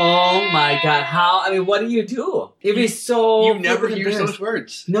oh my God, how? I mean, what do you do? It'd be so. You never use those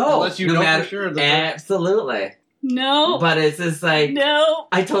words. No, unless you know for sure. Absolutely. No. But it's just like no.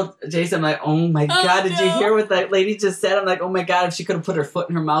 I told Jason, I'm like, oh my God, did you hear what that lady just said? I'm like, oh my God, if she could have put her foot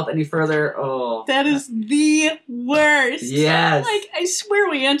in her mouth any further, that is the worst. Yes. Like, I swear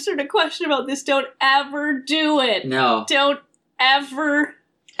we answered a question about this. Don't ever do it. No. Don't ever.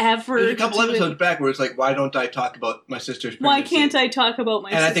 There's a couple episodes back where it's like, why don't I talk about my sister's pregnancy? Why can't I talk about my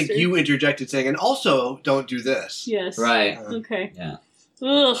sister? And I think you interjected saying, and also don't do this. Yes. Right. Okay. Yeah.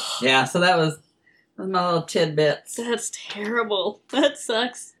 Ugh. Yeah, so that was my little tidbits. That's terrible. That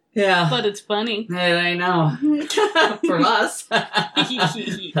sucks. Yeah. But it's funny. I know. For us.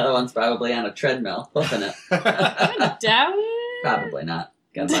 The other one's probably on a treadmill, hoofing it. I doubt it. Probably not.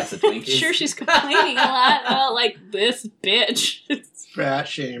 Got a box of Twinkies. I'm sure she's complaining a lot about, like, this bitch. Fat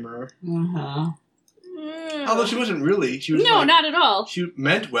shamer. Uh-huh. Although she wasn't really. She was no, not at all. She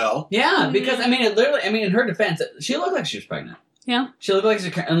meant well. Yeah, because, I mean, in her defense, she looked like she was pregnant. Yeah. She looked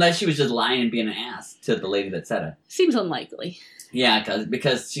like unless she was just lying and being an ass to the lady that said it. Seems unlikely. Yeah,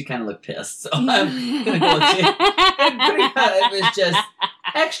 because she kind of looked pissed. So I'm going to go with you. It was just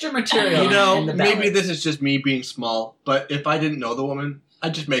extra material. You know, in the maybe ballot. this is just me being small, but if I didn't know the woman,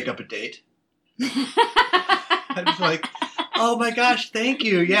 I'd just make up a date. I'd just like, oh my gosh, thank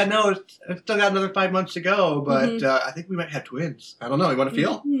you. Yeah, no, I've still got another 5 months to go, but I think we might have twins. I don't know. You want to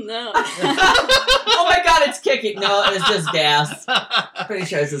feel? No. Oh my God, it's kicking. No, it's just gas. I'm pretty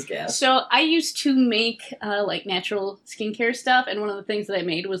sure it's just gas. So I used to make like natural skincare stuff, and one of the things that I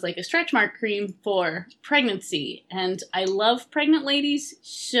made was like a stretch mark cream for pregnancy. And I love pregnant ladies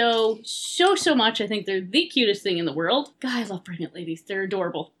so much. I think they're the cutest thing in the world. God, I love pregnant ladies. They're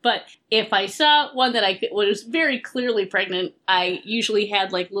adorable. But if I saw one that was very clearly pregnant, I usually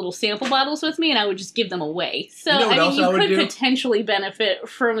had like little sample bottles with me, and I would just give them away. So You know what else I you would could do? potentially benefit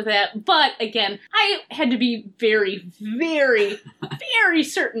from that. But again, I had to be very, very, very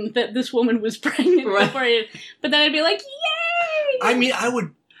certain that this woman was pregnant Right. before but then I'd be like, yay! I mean, I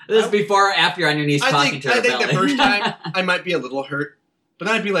would. This is before or after you're on your knees I talking think, to her I think belly. the first time I might be a little hurt, but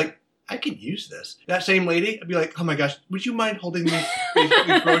then I'd be like, I can use this. That same lady, I'd be like, oh my gosh, would you mind holding these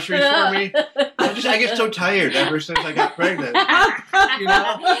groceries for me? I get so tired ever since I got pregnant. You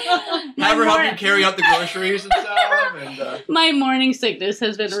know? Have her help you carry out the groceries and stuff, and My morning sickness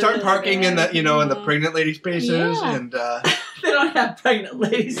has been start really parking in bad. the in the pregnant lady spaces, Yeah. and They don't have pregnant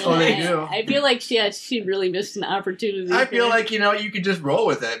ladies. Oh, they do. I feel like she really missed an opportunity. I feel there. like you could just roll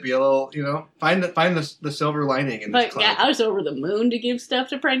with it. Be a little, find the silver lining in this But cloud. yeah, I was over the moon to give stuff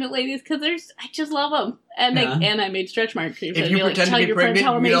to pregnant ladies because I just love them, and Yeah. and I made stretch mark creams. If I'd you be like, pretend tell to be your friends pregnant,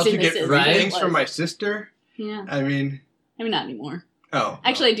 how we'd also amazing get this is. free Right? things from my sister. Yeah, I mean, not anymore. oh.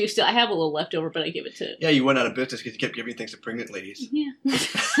 Actually, I do still. I have a little leftover, but I give it to. Yeah, you went out of business because you kept giving things to pregnant ladies. Yeah.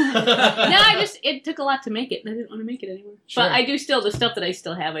 No, it took a lot to make it, and I didn't want to make it anymore. Sure. But I do still, the stuff that I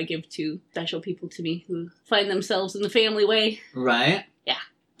still have, I give to special people to me who find themselves in the family way. Right?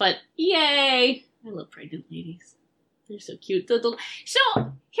 But yay! I love pregnant ladies. They're so cute. So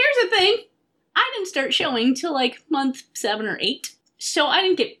here's the thing. I didn't start showing till like month 7 or 8. So I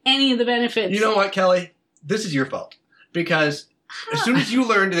didn't get any of the benefits. You know what, Kelly? This is your fault. Because as soon as you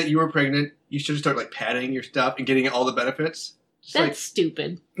learned that you were pregnant, you should have started like padding your stuff and getting all the benefits. Just That's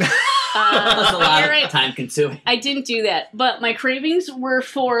stupid. That's a lot you're right. of time consuming. I didn't do that, but my cravings were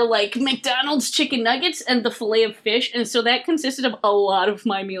for like McDonald's chicken nuggets and the fillet of fish, and so that consisted of a lot of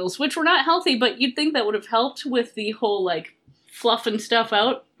my meals, which were not healthy, but you'd think that would have helped with the whole like fluffing stuff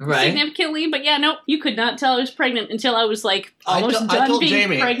out Right. significantly. But yeah, no, you could not tell I was pregnant until I was like almost I done told being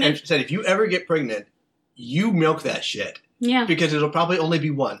Jamie pregnant. and said, if you ever get pregnant, you milk that shit. Yeah. Because it'll probably only be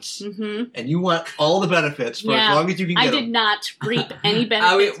once. Mm-hmm. And you want all the benefits for Yeah. as long as you can get I them. did not reap any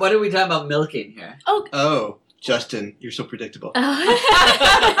benefits. What are we talking about milking here? Oh, Justin, you're so predictable.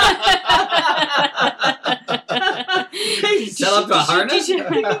 Sell up to a harness?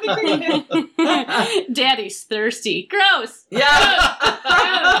 Daddy's thirsty. Gross. Yeah.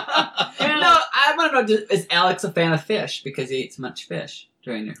 No, I want to know, is Alex a fan of fish? Because he eats much fish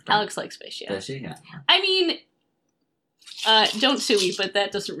during your Alex likes fish, yeah. Does she? Yeah. I mean, don't sue me, but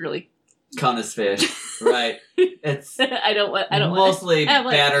that doesn't really. Count as fish. Right. It's I don't want. mostly I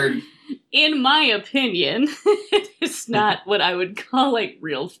like- battered in my opinion, it's not what I would call like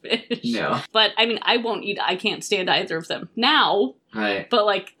real fish. No. But I mean, I can't stand either of them now. Right. But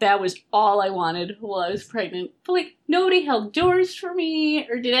like, that was all I wanted while I was pregnant. But like, nobody held doors for me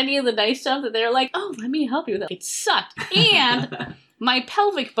or did any of the nice stuff that they're like, oh, let me help you with that. It sucked. And my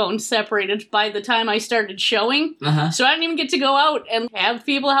pelvic bone separated by the time I started showing. So I didn't even get to go out and have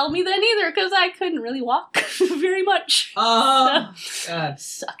people help me then either because I couldn't really walk very much. Oh, so, God.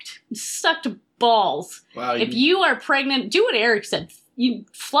 Sucked balls. Wow. If you are pregnant, do what Eric said. You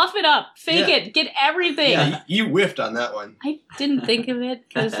fluff it up, fake it, get everything. Yeah, you whiffed on that one. I didn't think of it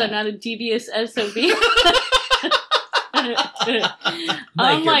because I'm not a devious SOB.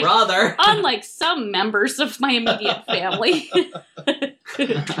 Like your brother. Unlike some members of my immediate family.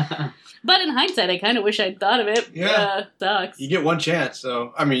 But in hindsight, I kind of wish I'd thought of it. Yeah. Sucks. You get one chance,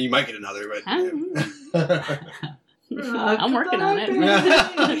 so I mean, you might get another, but I'm working on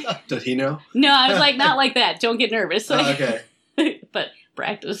it. Does he know? No, I was like, not like that. Don't get nervous. Okay. But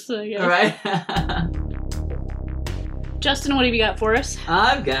practice, I guess. All right. Justin, what have you got for us?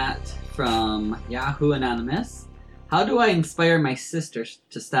 I've got from Yahoo Anonymous. How do I inspire my sister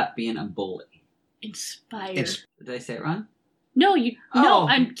to stop being a bully? Inspire. Did I say it wrong? No, Oh.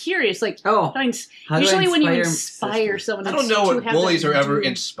 I'm curious. Like, Oh. usually when you inspire inspire someone, I it's don't know to if have bullies them are ever do-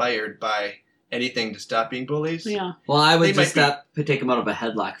 inspired by anything to stop being bullies. Yeah. Well, I would They just might take him out of a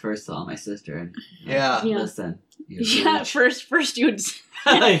headlock first, though, my sister. And Yeah. Yeah. listen. you Yeah, bitch. first you would...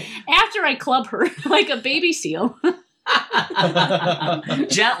 After I club her like a baby seal.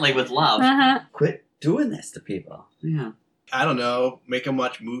 Gently with love. Uh-huh. Quit doing this to people. Yeah. I don't know. Make them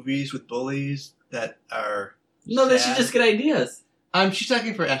watch movies with bullies that are. No, they should sad. just get ideas. She's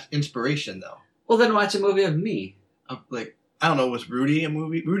asking for inspiration though. Well, then watch a movie of me. Like I don't know. Was Rudy a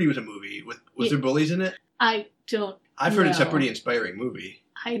movie? Rudy was a movie. Was there bullies in it? I don't I've heard it's a No. pretty inspiring movie.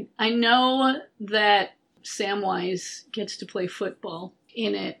 I know that Samwise gets to play football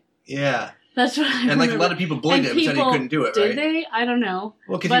in it. Yeah, That's what I and like a remember. lot of people bullied And him and said he people- couldn't do it. Did Right? they? I don't know.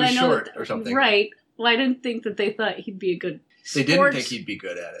 Well, because But he I was know short or something. Right. Well, I didn't think that they thought he'd be a good They didn't sports think he'd be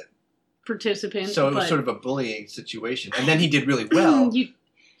good at it. participant. So it was but sort of a bullying situation, and then he did really well. you,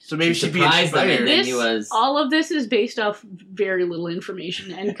 So maybe she'd be Surprised them, and inspired. then this, he was. all of this is based off very little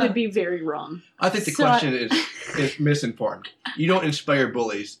information and could be very wrong. I think the So- question is misinformed. You don't inspire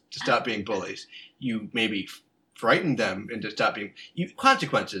bullies to stop being bullies. You maybe frighten them into stop being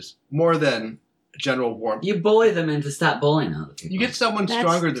consequences more than general warmth. You bully them into stop bullying other people. You get someone That's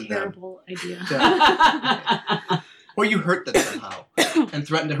stronger a than terrible idea. them, or you hurt them somehow and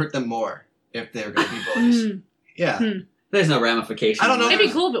threaten to hurt them more if they're going to be bullies. Hmm. Yeah, There's no ramification. I don't know. It'd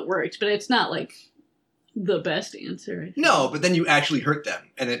be cool if it worked, but it's not like the best answer. I think. no, but then you actually hurt them,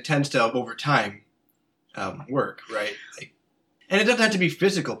 and it tends to over time work, right? Like, and it doesn't have to be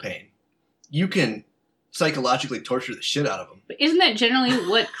physical pain. You can psychologically torture the shit out of them. But isn't that generally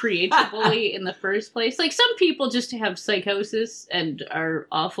what creates a bully in the first place? Like, some people just have psychosis and are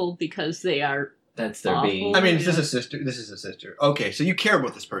awful because they are... That's their Awful. being. I mean, is this a sister? This is a sister. Okay, so you care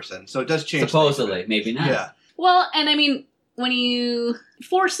about this person, so it does change. Supposedly, maybe not. Yeah. Well, and I mean, when you...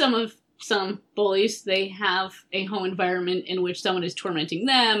 For some bullies, they have a home environment in which someone is tormenting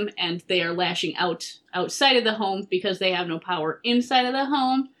them, and they are lashing out outside of the home because they have no power inside of the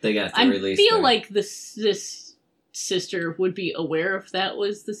home. They got to I release. feel their- like this sister would be aware if that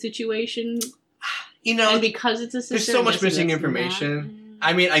was the situation, You know, and because it's a sister, there's so much just missing that's information. not-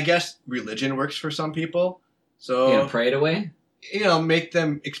 I mean, I guess religion works for some people, You gonna so pray it away. make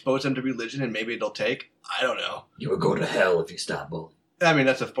them expose them to religion, and maybe it'll take. I don't know. You will go to hell if you stop bullying. I mean,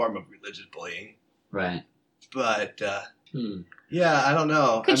 that's a form of religious bullying, Right. but Hmm. yeah, I don't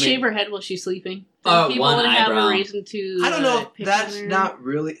know. Could I mean, shave her head while she's sleeping. Oh, Then people one would have eyebrow. a reason to. I don't know pick if that's on her. not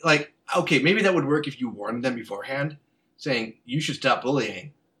really like okay. Maybe that would work if you warned them beforehand, saying you should stop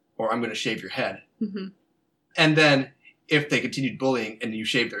bullying, or I'm going to shave your head. Mhm. And then if they continued bullying and you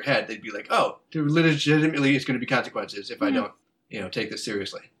shaved their head, they'd be like, oh, there legitimately is going to be consequences if I Yeah. don't, take this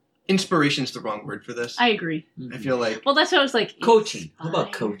seriously. Inspiration's the wrong word for this. I agree. I feel like Well, that's what I was like. Coaching. How about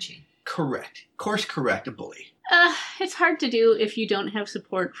inspire. coaching? correct. Course correct a bully. It's hard to do if you don't have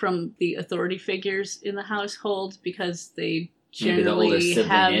support from the authority figures in the household because they Maybe the older generally sibling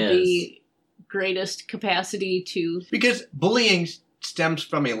have is. the greatest capacity to. Because bullying stems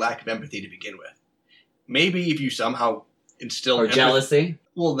from a lack of empathy to begin with. Maybe if you somehow instill Or jealousy.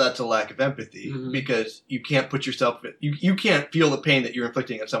 well, that's a lack of empathy Mhm. because you can't put yourself. You can't feel the pain that you're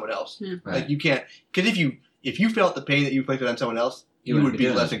inflicting on someone else. Yeah. Right. Like you can't because if you felt the pain that you inflicted on someone else, you wouldn't would be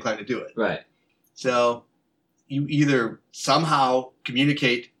doing less it. inclined to do it. Right. So you either somehow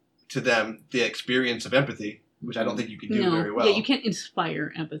communicate to them the experience of empathy, which I don't think you can do No. very well. Yeah, you can't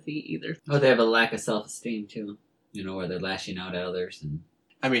inspire empathy either. Oh, they have a lack of self-esteem too. You know, where they're lashing out at others and.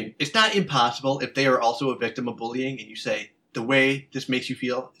 I mean, it's not impossible if they are also a victim of bullying and you say, the way this makes you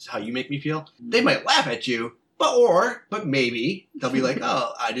feel is how you make me feel. They might laugh at you, but maybe they'll be like,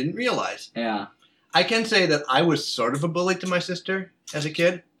 oh, I didn't realize. Yeah. I can say that I was sort of a bully to my sister as a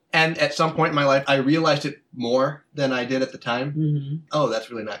kid. And at some point in my life, I realized it more than I did at the time. Mm-hmm. Oh,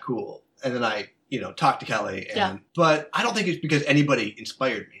 that's really not cool. And then I, talked to Kelly. Yeah. But I don't think it's because anybody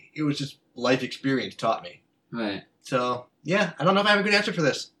inspired me. It was just life experience taught me. Right. So, yeah, I don't know if I have a good answer for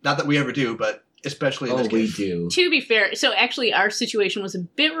this. Not that we ever do, but especially in this we case. do. To be fair, so actually our situation was a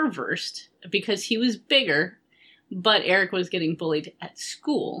bit reversed because he was bigger, but Eric was getting bullied at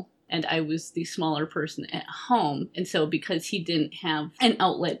school and I was the smaller person at home. And so because he didn't have an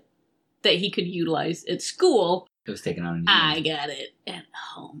outlet that he could utilize at school, It was taken out on you. I got it at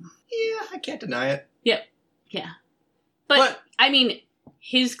home. Yeah, I can't deny it. Yeah. But I mean,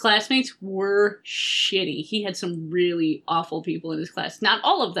 his classmates were shitty. He had some really awful people in his class. Not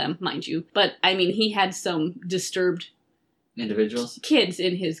all of them, mind you, but I mean, he had some disturbed Individuals. kids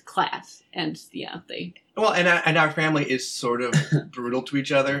in his class. And yeah, they... Well, and our family is sort of brutal to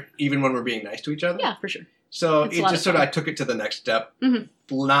each other, even when we're being nice to each other. Yeah, for sure. So It's a it lot just of sort of, fun. I took it to the next step. Mhm.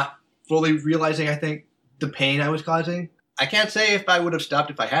 Not fully realizing, I think, the pain I was causing. I can't say if I would have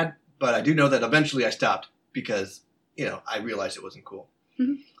stopped if I had, but I do know that eventually I stopped because, I realized it wasn't cool.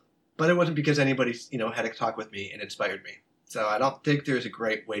 Mhm. But it wasn't because anybody, had a talk with me and inspired me. So I don't think there's a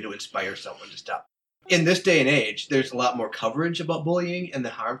great way to inspire someone to stop. In this day and age, there's a lot more coverage about bullying and the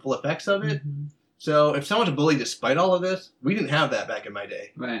harmful effects of it. Mm-hmm. So if someone's a bully despite all of this, we didn't have that back in my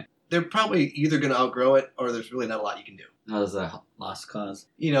day. Right. They're probably either going to outgrow it or there's really not a lot you can do. That was a lost cause.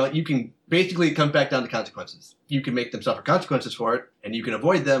 You can basically it comes back down to consequences. You can make them suffer consequences for it, and you can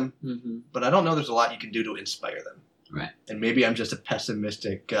avoid them, Mm-hmm. but I don't know there's a lot you can do to inspire them. Right. And maybe I'm just a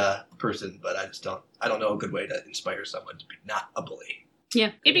pessimistic person, but I don't know a good way to inspire someone to be not a bully.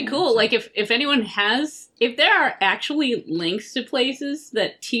 Yeah, it'd be cool. Like if anyone if there are actually links to places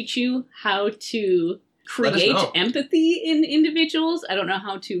that teach you how to Let us create know. empathy in individuals, I don't know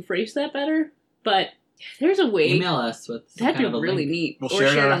how to phrase that better, but there's a way. Email us with some That'd kind be of a really link. neat. We'll or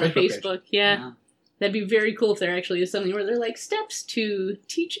share it on on our the Facebook Facebook. Yeah. That'd be very cool if there actually is something where they're like steps to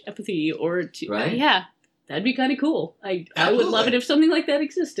teach empathy or to Right. yeah. That'd be kind of cool. I would Absolutely. love it if something like that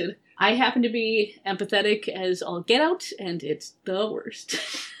existed. I happen to be empathetic as all get out, and it's the worst.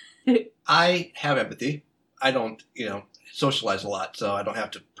 I have empathy. I don't, socialize a lot, so I don't have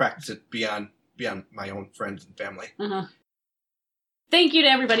to practice it beyond my own friends and family. Uh-huh. Thank you to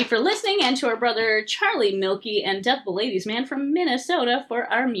everybody for listening, and to our brother Charlie Milky and Deathful Ladies Man from Minnesota for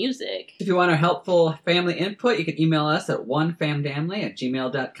our music. If you want our helpful family input, you can email us at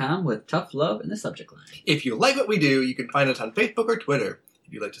onefamdamly@gmail.com with tough love in the subject line. If you like what we do, you can find us on Facebook or Twitter.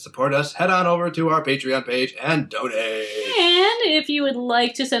 If you'd like to support us, head on over to our Patreon page and donate. And if you would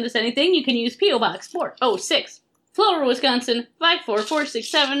like to send us anything, you can use P.O. Box 406, Flower, Wisconsin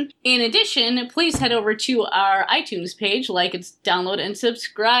 54467. In addition, please head over to our iTunes page, like and download and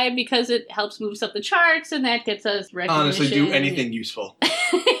subscribe because it helps move us up the charts and that gets us recognition. Honestly, do anything useful.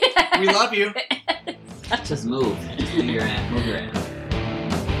 We love you. Just move. Just move your hand. Move your hand.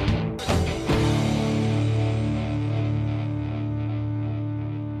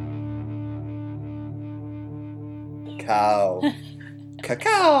 Cow.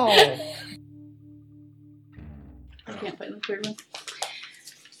 Cacao. I can't find the third one.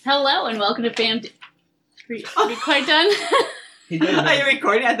 Hello and welcome to Fam. Are you quite done? He did. Are you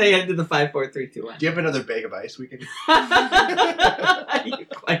recording? I thought you had to do the 5, 4, 3, 2, 1. Do you have another bag of ice we can... You're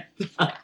quite